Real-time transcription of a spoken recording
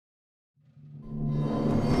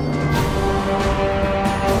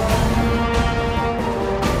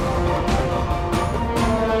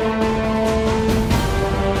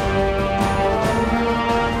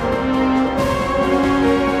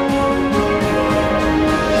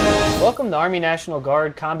Welcome to Army National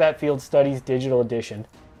Guard Combat Field Studies Digital Edition.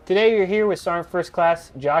 Today you're here with Sergeant First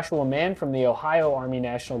Class Joshua Mann from the Ohio Army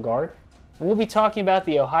National Guard, and we'll be talking about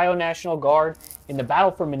the Ohio National Guard in the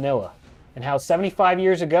Battle for Manila, and how 75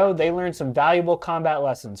 years ago they learned some valuable combat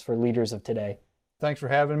lessons for leaders of today. Thanks for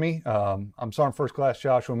having me. I'm Sergeant First Class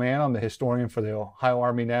Joshua Mann. I'm the historian for the Ohio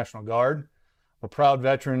Army National Guard. I'm a proud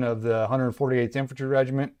veteran of the 148th Infantry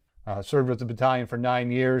Regiment. Served with the battalion for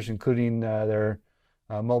 9 years, including their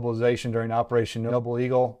mobilization during Operation Noble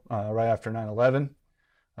Eagle right after 9/11.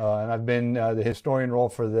 And I've been the historian role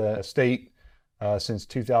for the state since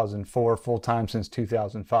 2004, full-time since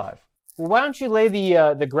 2005. Well, why don't you lay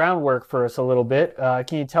the groundwork for us a little bit?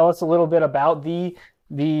 Can you tell us a little bit about the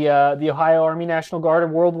Ohio Army National Guard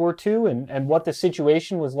of World War II and what the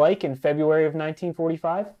situation was like in February of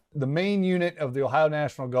 1945? The main unit of the Ohio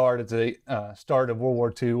National Guard at the start of World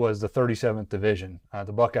War II was the 37th Division.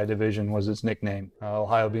 The Buckeye Division was its nickname,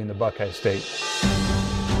 Ohio being the Buckeye State.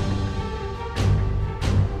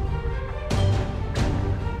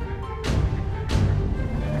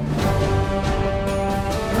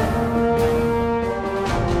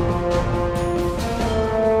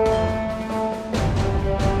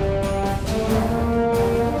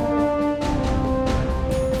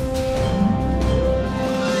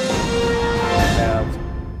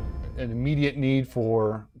 Immediate need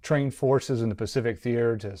for trained forces in the Pacific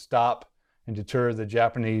Theater to stop and deter the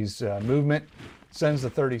Japanese movement. Sends the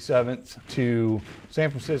 37th to San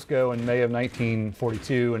Francisco in May of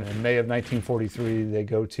 1942, and in May of 1943 they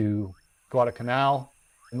go to Guadalcanal.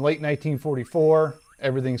 In late 1944,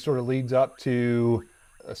 everything sort of leads up to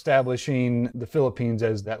establishing the Philippines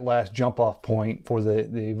as that last jump-off point for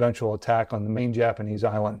the eventual attack on the main Japanese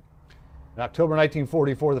island. In October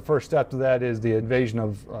 1944, the first step to that is the invasion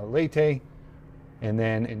of Leyte. And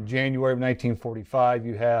then in January of 1945,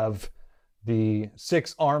 you have the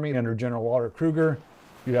 6th Army under General Walter Kruger.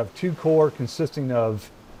 You have 2 corps consisting of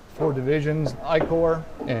 4 divisions, I Corps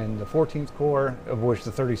and the 14th Corps, of which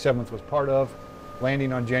the 37th was part of,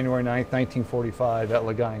 landing on January 9th, 1945 at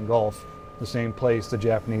Lagayan Gulf, the same place the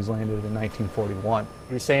Japanese landed in 1941.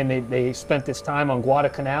 You're saying they spent this time on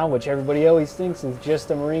Guadalcanal, which everybody always thinks is just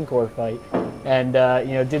a Marine Corps fight, and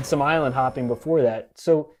did some island hopping before that.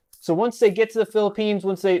 So once they get to the Philippines,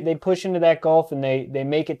 once they push into that Gulf and they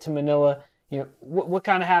make it to Manila, what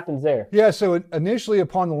kind of happens there? Yeah, so initially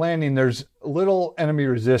upon the landing, there's little enemy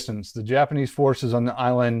resistance. The Japanese forces on the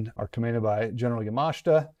island are commanded by General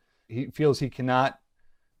Yamashita. He feels he cannot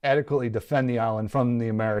adequately defend the island from the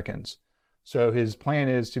Americans. So his plan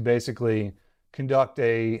is to basically conduct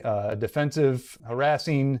a defensive,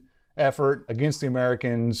 harassing effort against the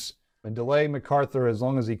Americans and delay MacArthur as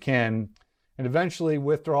long as he can, and eventually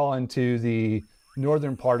withdraw into the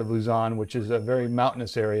northern part of Luzon, which is a very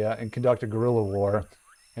mountainous area, and conduct a guerrilla war,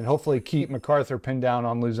 and hopefully keep MacArthur pinned down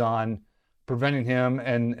on Luzon, preventing him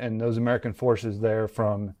and those American forces there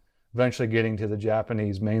from eventually getting to the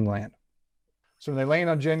Japanese mainland. So when they land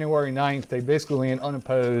on January 9th, they basically land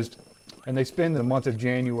unopposed, and they spend the month of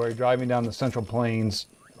January driving down the Central Plains.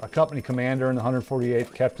 A company commander in the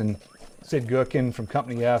 148th, Captain Sid Gookin from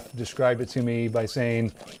Company F, described it to me by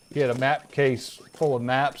saying he had a map case full of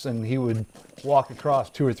maps and he would walk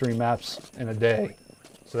across 2 or 3 maps in a day.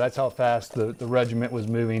 So that's how fast the regiment was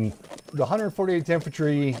moving. The 148th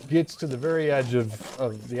Infantry gets to the very edge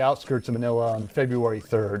of the outskirts of Manila on February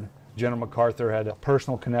 3rd. General MacArthur had a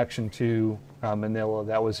personal connection to Manila.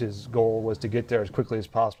 That was his goal, was to get there as quickly as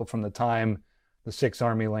possible from the time the 6th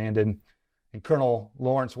Army landed. And Colonel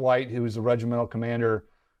Lawrence White, who was the regimental commander,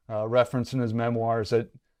 referenced in his memoirs that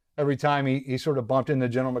every time he sort of bumped into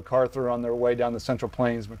General MacArthur on their way down the Central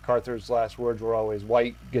Plains, MacArthur's last words were always,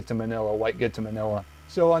 "White, get to Manila, White, get to Manila."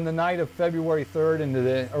 So on the night of February 3rd into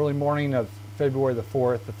the early morning of February the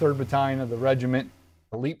 4th, the 3rd Battalion of the regiment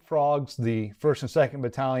leapfrogs the 1st and 2nd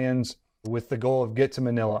Battalions with the goal of get to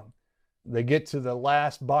Manila. They get to the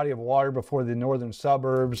last body of water before the northern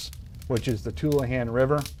suburbs, which is the Tullahan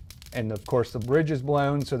River. And of course the bridge is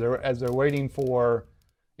blown, so as they're waiting for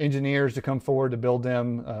engineers to come forward to build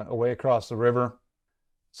them a way across the river,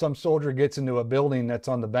 some soldier gets into a building that's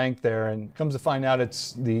on the bank there and comes to find out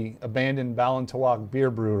it's the abandoned Balintawak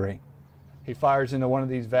beer brewery. He fires into one of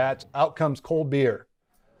these vats, out comes cold beer.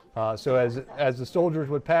 So as the soldiers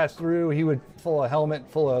would pass through, he would fill a helmet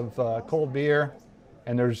full of cold beer,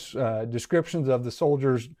 and there's descriptions of the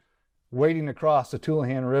soldiers wading across the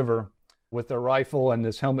Tullahan River with their rifle and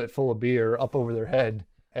this helmet full of beer up over their head.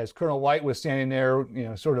 As Colonel White was standing there,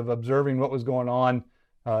 sort of observing what was going on,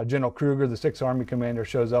 General Kruger, the 6th Army commander,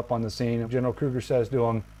 shows up on the scene. General Kruger says to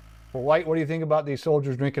him, "Well, White, what do you think about these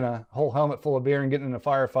soldiers drinking a whole helmet full of beer and getting in a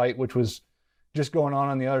firefight?" Which was just going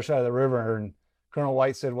on the other side of the river. And Colonel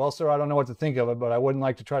White said, "Well, sir, I don't know what to think of it, but I wouldn't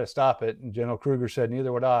like to try to stop it." And General Kruger said,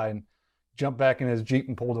 "Neither would I," and jumped back in his Jeep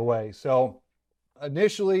and pulled away. So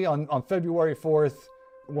initially on February 4th,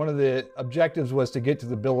 one of the objectives was to get to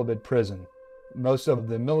the Bilibid prison. Most of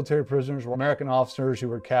the military prisoners were American officers who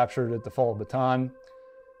were captured at the fall of Bataan.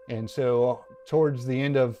 And so towards the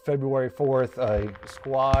end of February 4th, a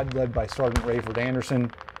squad led by Sergeant Rayford Anderson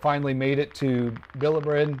finally made it to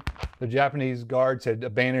Bilibid. The Japanese guards had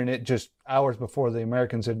abandoned it just hours before the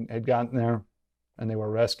Americans had gotten there, and they were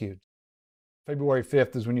rescued. February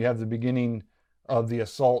 5th is when you have the beginning of the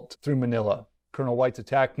assault through Manila. Colonel White's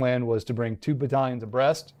attack plan was to bring 2 battalions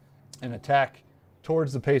abreast and attack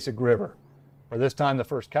towards the Pasig River. By this time, the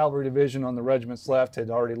 1st Cavalry Division on the regiment's left had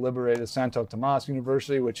already liberated Santo Tomas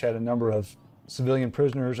University, which had a number of civilian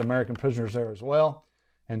prisoners, American prisoners there as well.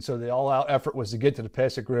 And so the all-out effort was to get to the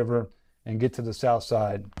Pasig River and get to the south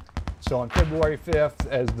side. So on February 5th,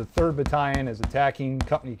 as the 3rd Battalion is attacking,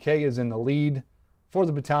 Company K is in the lead for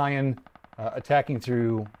the battalion, attacking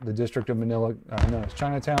through the district of Manila, known as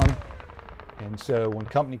Chinatown. And so when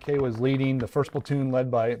Company K was leading, the 1st Platoon, led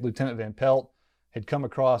by Lieutenant Van Pelt, had come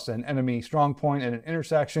across an enemy strong point at an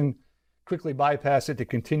intersection, quickly bypassed it to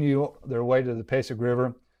continue their way to the Pasig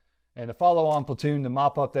River. And a follow-on platoon to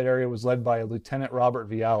mop up that area was led by Lieutenant Robert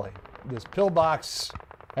Viale. This pillbox,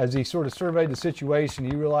 as he sort of surveyed the situation,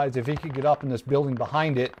 he realized if he could get up in this building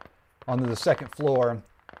behind it, onto the 2nd floor,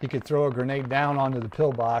 he could throw a grenade down onto the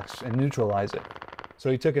pillbox and neutralize it.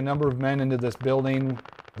 So he took a number of men into this building.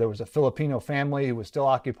 There was a Filipino family who was still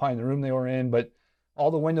occupying the room they were in, but all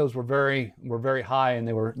the windows were very high, and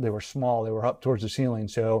they were small. They were up towards the ceiling.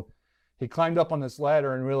 So he climbed up on this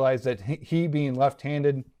ladder and realized that he being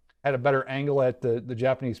left-handed, had a better angle at the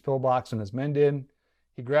Japanese pillbox than his men did.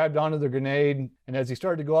 He grabbed onto the grenade, and as he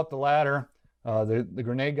started to go up the ladder, the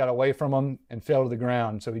grenade got away from him and fell to the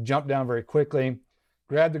ground. So he jumped down very quickly,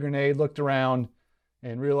 grabbed the grenade, looked around,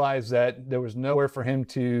 and realized that there was nowhere for him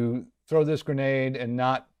to throw this grenade and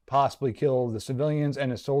not possibly kill the civilians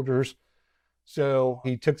and his soldiers. So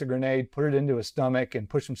he took the grenade, put it into his stomach, and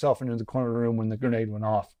pushed himself into the corner of the room when the grenade went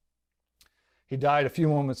off. He died a few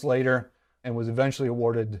moments later and was eventually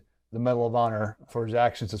awarded the Medal of Honor for his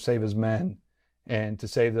actions to save his men and to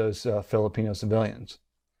save those Filipino civilians.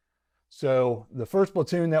 So the 1st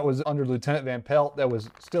Platoon that was under Lieutenant Van Pelt, that was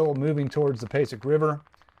still moving towards the Pasig River,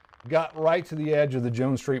 got right to the edge of the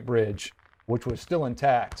Jones Street Bridge, which was still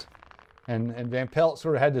intact. And Van Pelt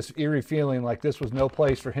sort of had this eerie feeling like this was no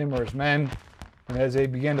place for him or his men. And as they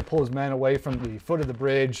began to pull his men away from the foot of the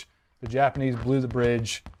bridge, the Japanese blew the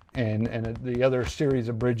bridge and the other series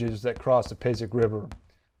of bridges that crossed the Pasig River.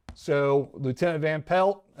 So Lieutenant Van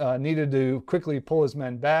Pelt needed to quickly pull his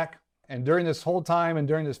men back. And during this whole time and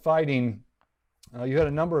during this fighting, you had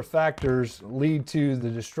a number of factors lead to the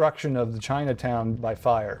destruction of the Chinatown by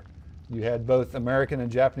fire. You had both American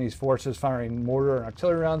and Japanese forces firing mortar and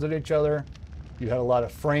artillery rounds at each other. You had a lot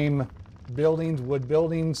of frame buildings, wood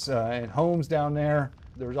buildings, and homes down there.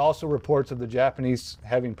 There was also reports of the Japanese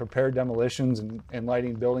having prepared demolitions and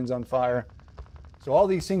lighting buildings on fire. So all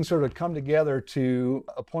these things sort of come together to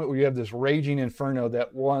a point where you have this raging inferno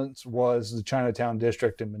that once was the Chinatown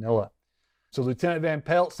district in Manila. So Lieutenant Van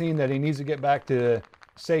Pelt, seeing that he needs to get back to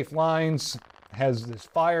safe lines, has this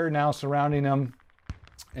fire now surrounding him.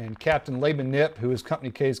 And Captain Laban Nip, who is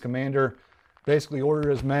Company K's commander, basically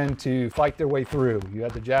ordered his men to fight their way through. You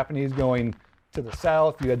had the Japanese going to the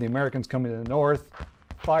south, you had the Americans coming to the north,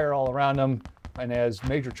 fire all around them. And as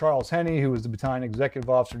Major Charles Henney, who was the battalion executive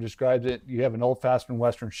officer, describes it, you have an old-fashioned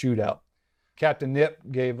Western shootout. Captain Nip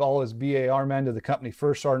gave all his BAR men to the company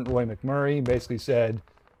First Sergeant Roy McMurray, and basically said,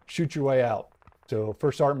 shoot your way out. So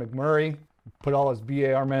First Sergeant McMurray put all his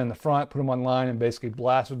BAR men in the front, put them on line, and basically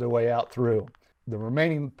blasted their way out through. The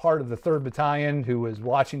remaining part of the 3rd Battalion, who was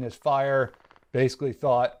watching this fire, basically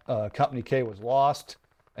thought Company K was lost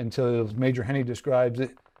until, as Major Henney describes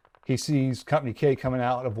it, he sees Company K coming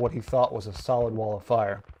out of what he thought was a solid wall of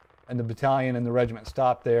fire. And the battalion and the regiment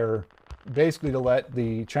stopped there basically to let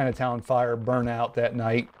the Chinatown fire burn out that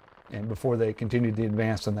night and before they continued the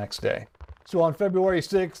advance the next day. So on February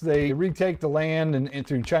 6th, they retake the land and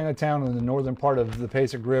through Chinatown in the northern part of the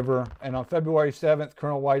Pasig River. And on February 7th,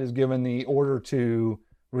 Colonel White is given the order to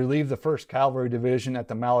relieve the 1st Cavalry Division at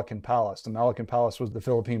the Malacan Palace. The Malacan Palace was the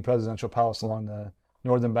Philippine presidential palace along the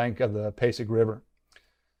northern bank of the Pasig River.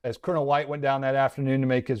 As Colonel White went down that afternoon to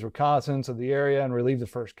make his reconnaissance of the area and relieve the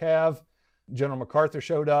 1st Cav, General MacArthur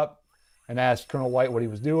showed up and asked Colonel White what he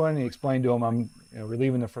was doing. He explained to him, I'm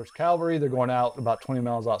relieving the 1st Cavalry. They're going out about 20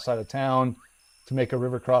 miles outside of town to make a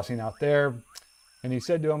river crossing out there. And he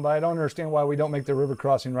said to him, but I don't understand why we don't make the river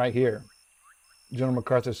crossing right here. General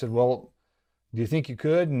MacArthur said, well, do you think you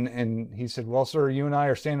could? And he said, well, sir, you and I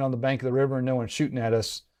are standing on the bank of the river and no one's shooting at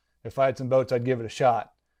us. If I had some boats, I'd give it a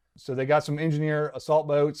shot. So they got some engineer assault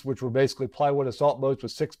boats, which were basically plywood assault boats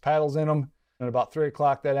with 6 paddles in them. And about 3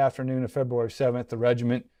 o'clock that afternoon of February 7th, the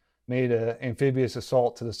regiment made an amphibious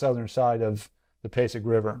assault to the southern side of the Pasig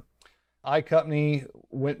River. I Company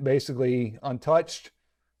went basically untouched.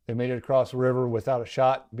 They made it across the river without a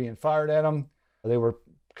shot being fired at them. They were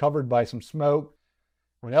covered by some smoke.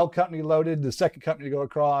 When L Company loaded, the second company to go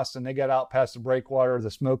across, and they got out past the breakwater,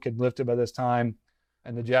 the smoke had lifted by this time,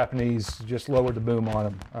 and the Japanese just lowered the boom on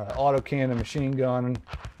them. Autocannon, machine gun,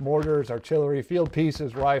 mortars, artillery, field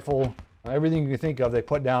pieces, rifle, everything you can think of, they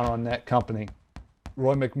put down on that company.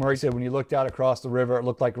 Roy McMurray said when you looked out across the river, it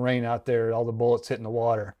looked like rain out there, all the bullets hitting the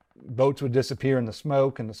water. Boats would disappear in the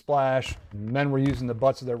smoke and the splash. Men were using the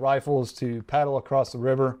butts of their rifles to paddle across the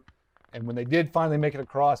river. And when they did finally make it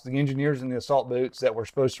across, the engineers in the assault boats that were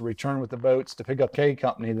supposed to return with the boats to pick up K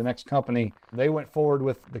Company, the next company, they went forward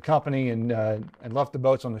with the company and left the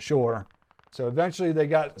boats on the shore. So eventually they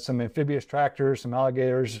got some amphibious tractors, some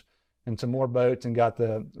alligators, and some more boats and got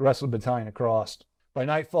the rest of the battalion across. By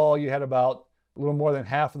nightfall, you had about a little more than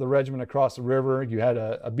half of the regiment across the river. You had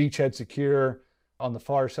a beachhead secure on the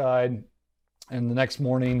far side. And the next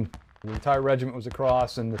morning, the entire regiment was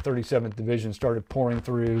across and the 37th Division started pouring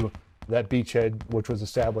through that beachhead, which was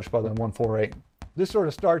established by the 148. This sort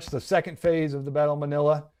of starts the second phase of the Battle of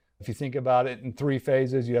Manila. If you think about it in 3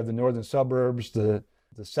 phases, you have the northern suburbs, the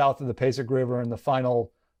south of the Pasig River, and the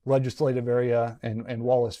final legislative area and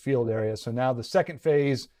Wallace Field area. So now the second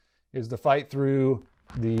phase is the fight through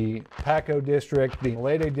the Paco district, the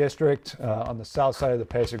Leyte district on the south side of the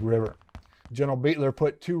Pasig River. General Beetler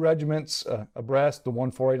put 2 regiments abreast, the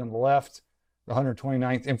 148 on the left, the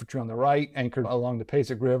 129th Infantry on the right, anchored along the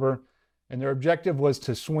Pasig River. And their objective was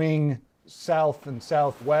to swing south and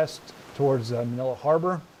southwest towards Manila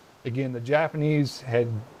Harbor. Again, the Japanese had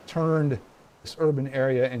turned this urban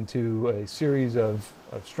area into a series of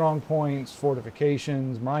strong points,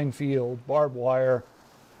 fortifications, minefield, barbed wire.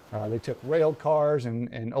 They took rail cars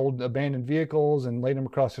and old abandoned vehicles and laid them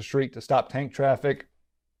across the street to stop tank traffic.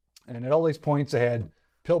 And at all these points, they had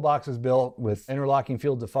pillboxes built with interlocking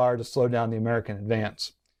fields of fire to slow down the American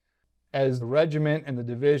advance. As the regiment and the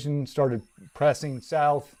division started pressing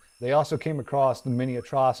south, they also came across the many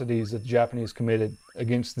atrocities that the Japanese committed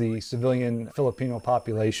against the civilian Filipino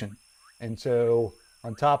population. And so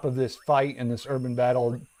on top of this fight and this urban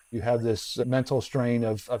battle, you have this mental strain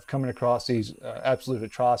of coming across these absolute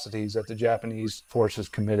atrocities that the Japanese forces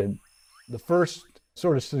committed. The first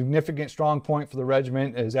sort of significant strong point for the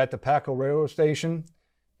regiment is at the Paco Railroad Station,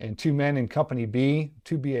 and 2 men in Company B,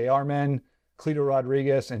 2 BAR men, Cleto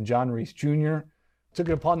Rodriguez and John Reese Jr., took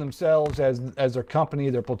it upon themselves as their company,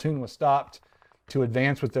 their platoon was stopped, to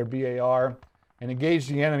advance with their BAR and engage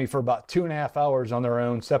the enemy for about 2.5 hours on their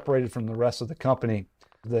own, separated from the rest of the company.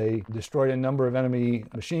 They destroyed a number of enemy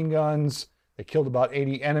machine guns. They killed about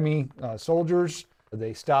 80 enemy soldiers.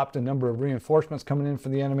 They stopped a number of reinforcements coming in for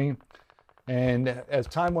the enemy. And as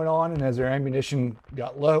time went on and as their ammunition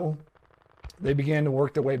got low, they began to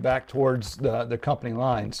work their way back towards the company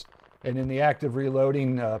lines. And in the act of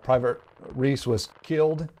reloading, Private Reese was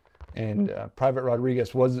killed, and Private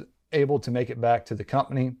Rodriguez was able to make it back to the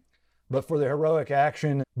company. But for the heroic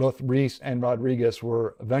action, both Reese and Rodriguez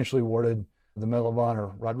were eventually awarded the Medal of Honor.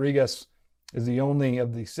 Rodriguez is the only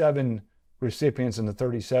of the 7 recipients in the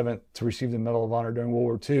 37th to receive the Medal of Honor during World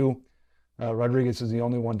War II. Rodriguez is the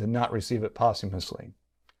only one to not receive it posthumously.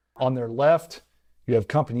 On their left, you have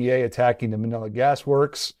Company A attacking the Manila Gas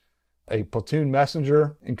Works. A platoon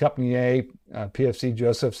messenger in Company A, PFC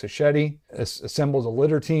Joseph Sacchetti, assembles a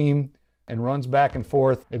litter team and runs back and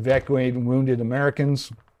forth evacuating wounded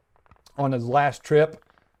Americans. On his last trip,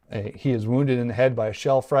 he is wounded in the head by a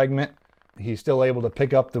shell fragment. He's still able to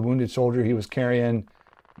pick up the wounded soldier he was carrying,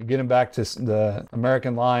 get him back to the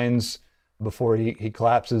American lines before he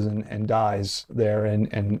collapses and dies there.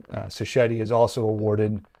 And Sacchetti is also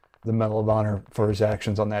awarded the Medal of Honor for his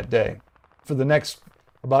actions on that day. For the next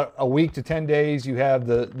about a week to 10 days, you have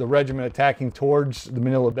the regiment attacking towards the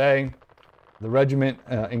Manila Bay. The regiment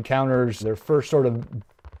encounters their first sort of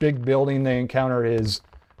big building they encounter is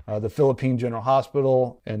the Philippine General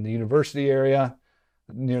Hospital and the university area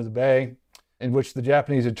near the bay, in which the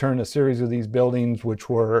Japanese had turned a series of these buildings, which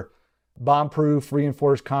were bomb-proof,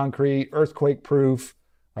 reinforced concrete, earthquake-proof.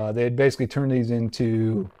 They had basically turned these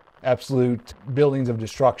into absolute buildings of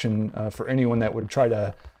destruction for anyone that would try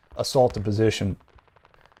to assault the position.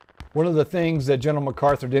 One of the things that General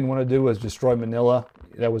MacArthur didn't want to do was destroy Manila.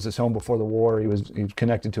 That was his home before the war. He was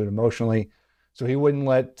connected to it emotionally. So he wouldn't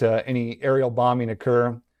let any aerial bombing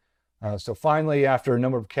occur. So finally, after a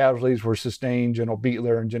number of casualties were sustained, General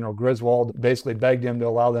Beetler and General Griswold basically begged him to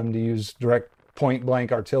allow them to use direct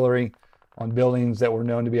point-blank artillery on buildings that were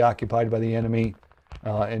known to be occupied by the enemy,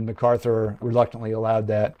 and MacArthur reluctantly allowed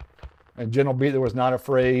that. And General Beetler was not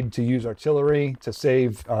afraid to use artillery to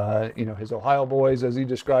save, his Ohio boys, as he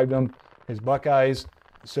described them, his Buckeyes.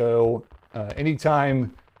 So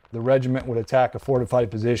anytime the regiment would attack a fortified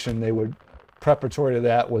position, they would, preparatory to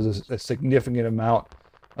that was a significant amount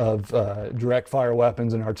of direct fire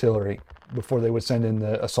weapons and artillery before they would send in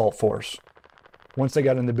the assault force. Once they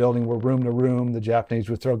got in the building, were room to room, the Japanese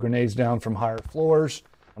would throw grenades down from higher floors.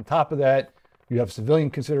 On top of that, you have civilian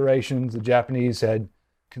considerations. The Japanese had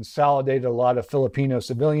consolidated a lot of Filipino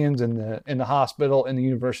civilians in the hospital, in the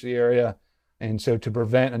university area. And so to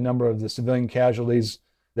prevent a number of the civilian casualties,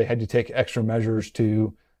 they had to take extra measures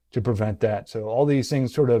to prevent that. So all these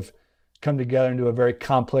things sort of come together into a very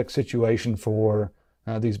complex situation for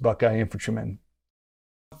these Buckeye infantrymen.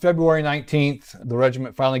 February 19th, the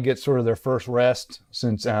regiment finally gets sort of their first rest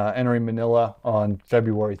since entering Manila on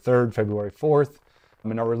February 3rd, February 4th.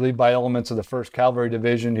 And are relieved by elements of the 1st Cavalry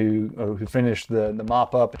Division who finished the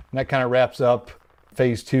mop-up. And that kind of wraps up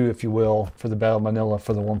phase 2, if you will, for the Battle of Manila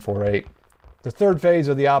for the 148. The third phase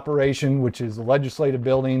of the operation, which is the legislative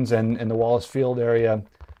buildings and the Wallace Field area,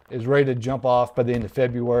 is ready to jump off by the end of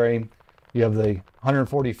February. You have the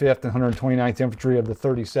 145th and 129th Infantry of the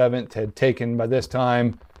 37th had taken by this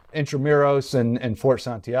time Intramuros and Fort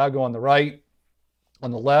Santiago on the right. On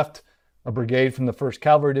the left, a brigade from the 1st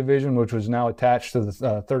Cavalry Division, which was now attached to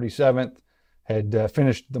the 37th, had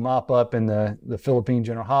finished the mop-up in the Philippine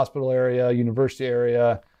General Hospital area, university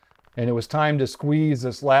area, and it was time to squeeze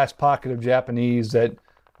this last pocket of Japanese that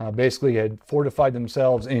basically had fortified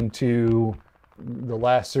themselves into the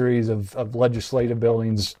last series of legislative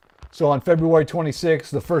buildings. So on February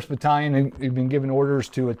 26th, the 1st Battalion had been given orders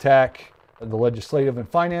to attack the legislative and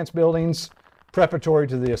finance buildings, preparatory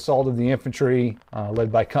to the assault of the infantry, led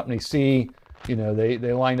by Company C.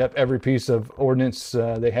 They lined up every piece of ordnance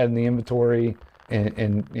they had in the inventory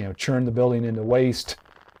and churned the building into waste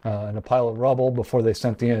and a pile of rubble before they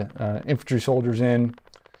sent the infantry soldiers in.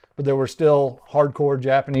 But there were still hardcore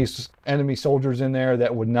Japanese enemy soldiers in there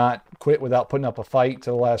that would not quit without putting up a fight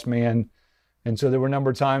to the last man. And so there were a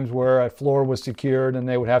number of times where a floor was secured and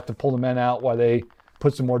they would have to pull the men out while they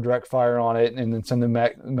put some more direct fire on it and then send the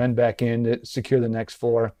men back in to secure the next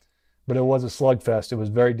floor. But it was a slugfest. It was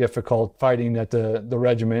very difficult fighting that the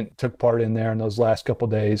regiment took part in there in those last couple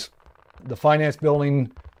days. The finance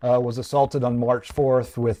building was assaulted on March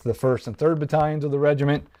 4th with the 1st and 3rd Battalions of the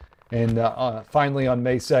regiment. And finally on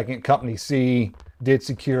May 2nd, Company C did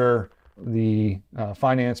secure the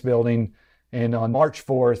finance building. And on March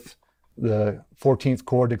 4th, the 14th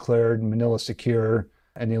Corps declared Manila secure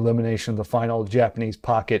and the elimination of the final Japanese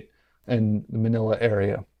pocket in the Manila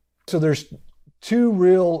area. So there's two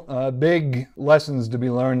real big lessons to be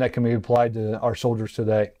learned that can be applied to our soldiers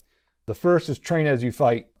today. The first is train as you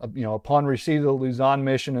fight. Upon receipt of the Luzon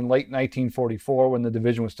mission in late 1944, when the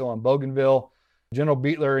division was still on Bougainville, General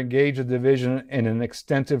Beetler engaged the division in an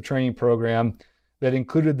extensive training program that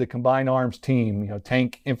included the combined arms team,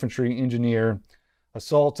 tank, infantry, engineer,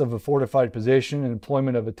 assaults of a fortified position, and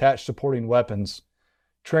employment of attached supporting weapons.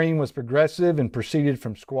 Training was progressive and proceeded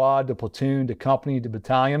from squad to platoon to company to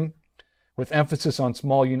battalion, with emphasis on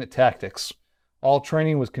small unit tactics. All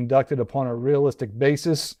training was conducted upon a realistic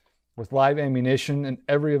basis with live ammunition and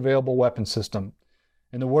every available weapon system.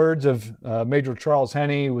 In the words of Major Charles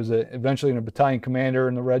Henney, who was eventually a battalion commander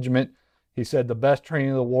in the regiment, he said the best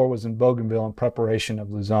training of the war was in Bougainville in preparation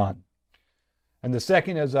of Luzon. And the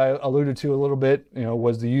second, as I alluded to a little bit,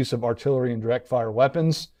 was the use of artillery and direct fire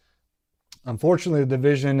weapons. Unfortunately, the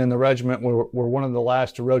division and the regiment were one of the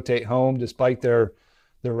last to rotate home, despite their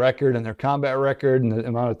record and their combat record and the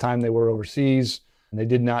amount of time they were overseas. And they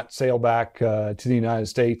did not sail back to the United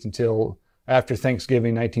States until after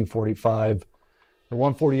Thanksgiving 1945. The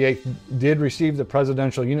 148th did receive the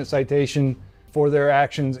Presidential Unit Citation for their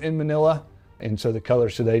actions in Manila. And so the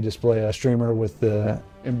colors today display a streamer with the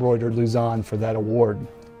embroidered Luzon for that award.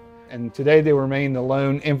 And today they remain the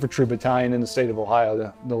lone infantry battalion in the state of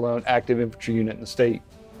Ohio, the lone active infantry unit in the state.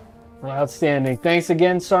 Outstanding. Thanks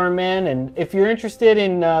again, Sergeant Man. And if you're interested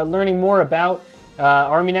in learning more about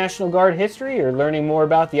Army National Guard history or learning more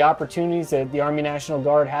about the opportunities that the Army National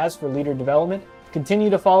Guard has for leader development, continue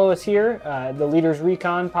to follow us here, the Leaders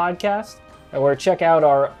Recon podcast, or check out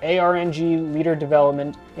our ARNG Leader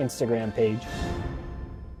Development Instagram page.